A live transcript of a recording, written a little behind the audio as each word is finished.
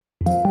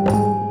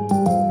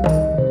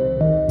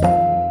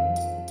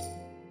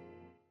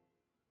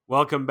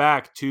Welcome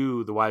back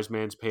to The Wise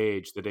Man's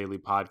Page, the daily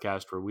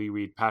podcast where we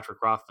read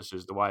Patrick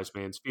Rothfuss's The Wise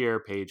Man's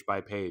Fear page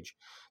by page.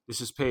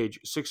 This is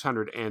page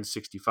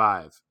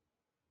 665.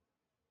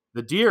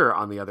 The deer,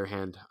 on the other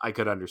hand, I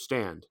could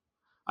understand.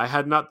 I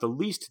had not the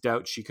least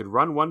doubt she could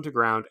run one to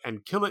ground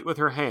and kill it with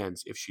her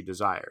hands if she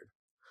desired.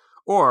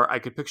 Or I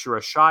could picture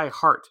a shy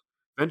hart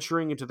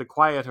venturing into the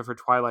quiet of her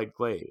twilight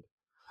glade.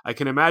 I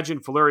can imagine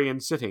Florian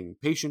sitting,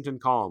 patient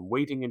and calm,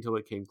 waiting until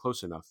it came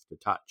close enough to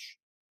touch.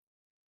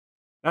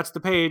 That's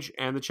the page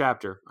and the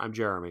chapter. I'm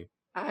Jeremy.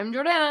 I'm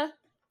Jordana.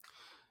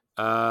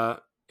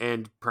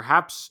 And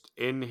perhaps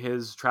in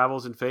his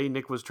travels in Fae,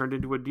 Nick was turned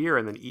into a deer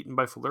and then eaten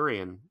by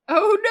Florian.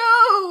 Oh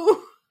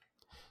no!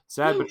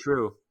 Sad but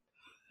true.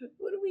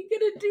 What are we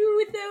gonna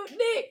do without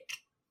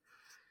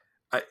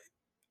Nick?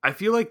 I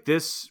feel like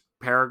this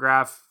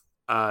paragraph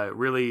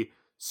really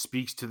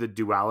speaks to the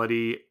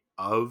duality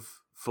of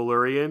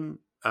Florian.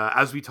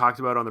 As we talked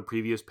about on the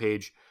previous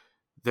page,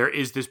 there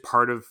is this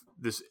part of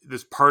this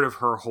part of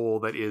her whole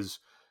that is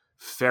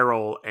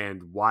feral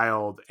and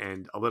wild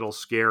and a little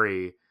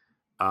scary.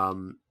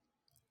 And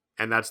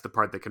that's the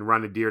part that can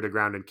run a deer to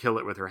ground and kill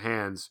it with her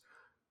hands.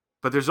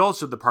 But there's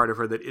also the part of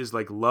her that is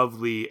like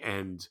lovely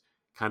and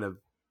kind of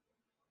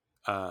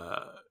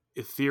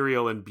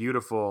ethereal and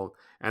beautiful.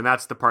 And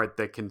that's the part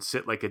that can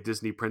sit like a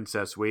Disney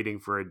princess waiting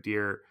for a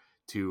deer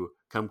to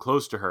come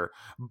close to her.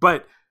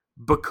 But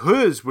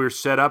because we're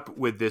set up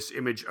with this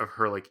image of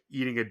her like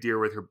eating a deer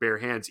with her bare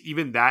hands,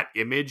 even that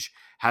image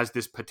has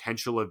this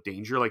potential of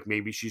danger. Like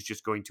maybe she's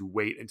just going to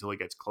wait until it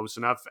gets close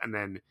enough and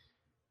then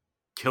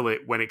kill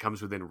it when it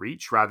comes within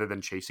reach rather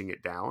than chasing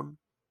it down.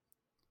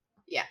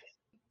 Yeah.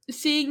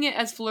 Seeing it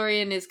as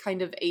Florian is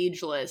kind of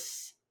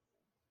ageless,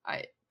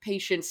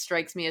 patience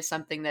strikes me as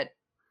something that,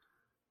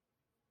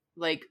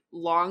 like,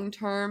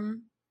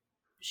 long-term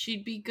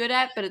she'd be good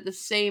at, but at the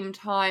same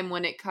time,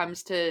 when it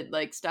comes to,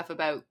 like, stuff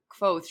about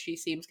Kvothe, she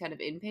seems kind of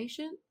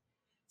impatient.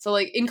 So,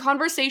 like, in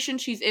conversation,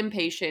 she's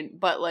impatient,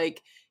 but,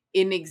 like,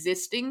 in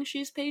existing,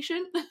 she's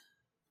patient.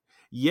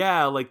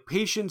 Yeah, like,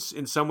 patience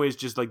in some ways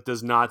just, like,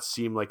 does not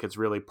seem like it's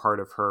really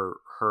part of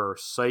her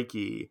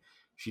psyche.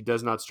 She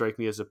does not strike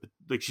me as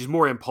like, she's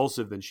more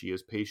impulsive than she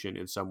is patient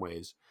in some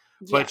ways.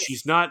 Yes. But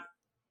she's not,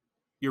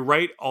 you're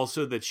right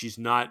also that she's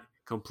not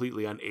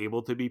completely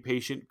unable to be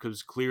patient,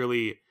 because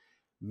clearly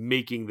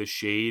making the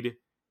shade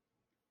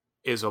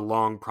is a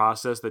long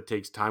process that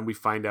takes time. We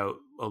find out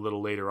a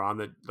little later on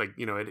that, like,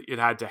 you know, it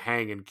had to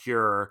hang and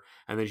cure,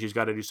 and then she's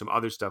got to do some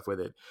other stuff with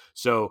it.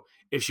 So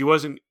if she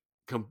wasn't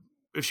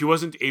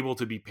able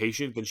to be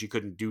patient, then she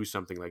couldn't do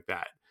something like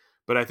that.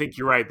 But I think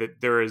you're right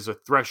that there is a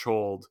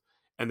threshold,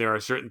 and there are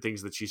certain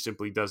things that she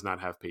simply does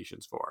not have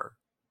patience for.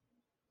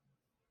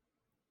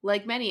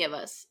 Like many of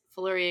us,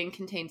 Florian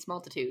contains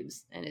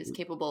multitudes and is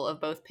capable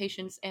of both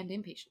patience and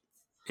impatience.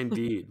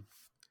 Indeed.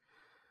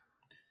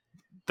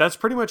 That's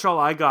pretty much all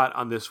I got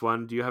on this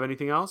one. Do you have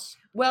anything else?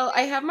 Well,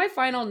 I have my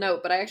final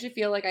note, but I actually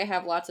feel like I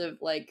have lots of,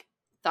 like,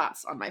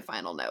 thoughts on my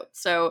final note.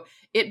 So,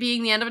 it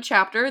being the end of a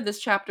chapter, this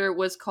chapter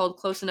was called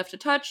Close Enough to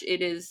Touch.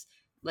 It is,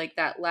 like,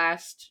 that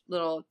last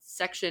little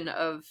section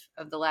of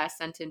the last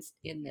sentence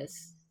in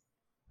this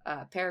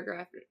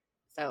paragraph.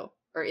 So,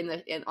 or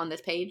on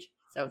this page.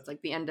 So, it's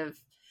like the end of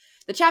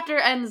the chapter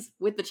ends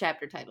with the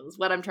chapter title is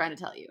what I'm trying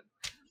to tell you.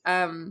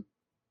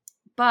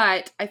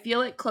 But I feel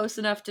like Close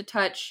Enough to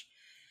Touch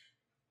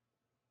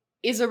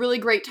is a really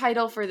great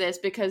title for this,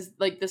 because,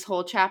 like, this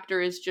whole chapter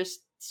is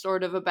just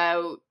sort of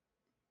about,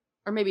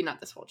 or maybe not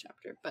this whole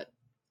chapter, but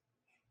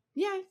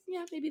yeah,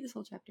 maybe this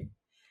whole chapter.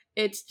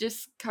 It's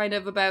just kind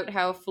of about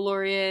how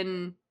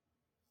Florian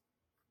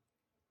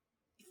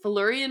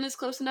is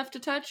close enough to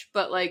touch,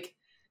 but, like,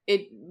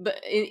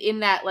 but in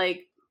that,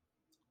 like,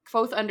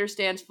 Kvothe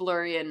understands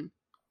Florian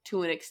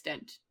to an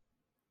extent,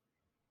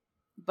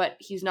 but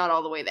he's not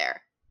all the way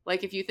there.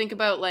 Like, if you think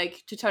about,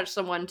 like, to touch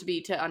someone to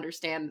be to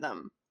understand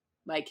them,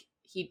 like,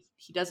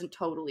 he doesn't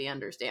totally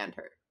understand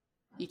her.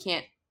 He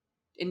can't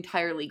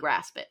entirely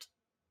grasp it.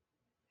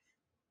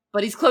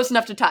 But he's close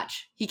enough to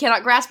touch. He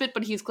cannot grasp it,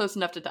 but he's close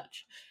enough to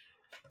touch.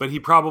 But he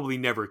probably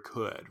never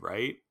could,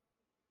 right?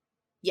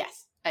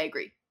 Yes, I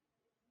agree.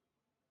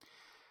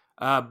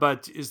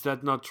 But is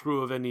that not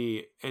true of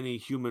any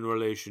human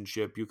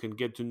relationship? You can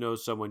get to know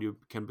someone, you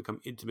can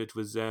become intimate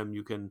with them,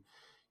 you can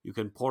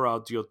pour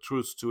out your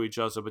truths to each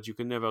other, but you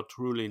can never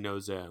truly know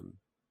them.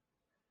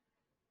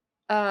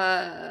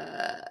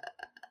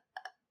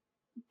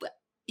 But,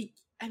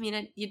 I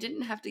mean, you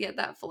didn't have to get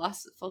that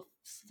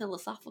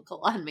philosophical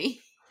on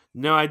me.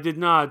 No, I did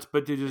not,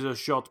 but it is a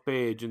short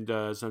page, and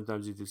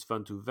sometimes it is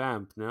fun to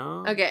vamp,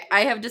 no? Okay,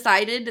 I have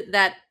decided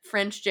that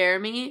French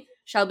Jeremy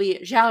shall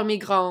be Jeremy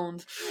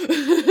Grand. This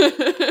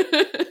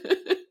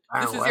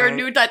is your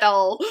new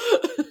title.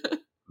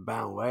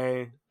 Ben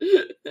way.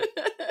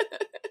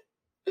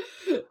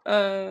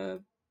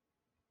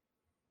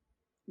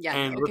 Yeah,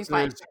 and okay,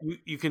 fine.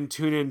 You can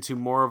tune into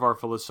more of our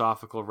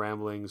philosophical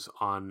ramblings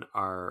on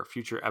our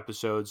future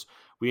episodes.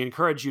 We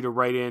encourage you to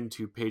write in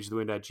to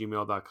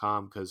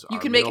pagethewind@gmail.com, because you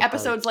can make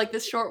episodes like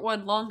this short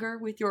one longer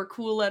with your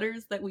cool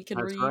letters that we can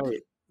read. That's right.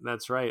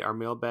 That's right. Our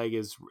mailbag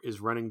is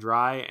running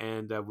dry,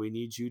 and we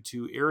need you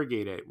to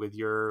irrigate it with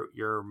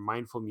your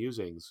mindful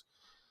musings.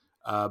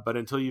 But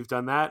until you've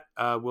done that,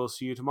 we'll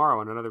see you tomorrow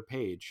on another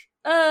page.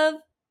 Of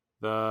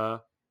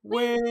The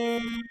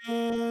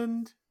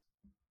wind.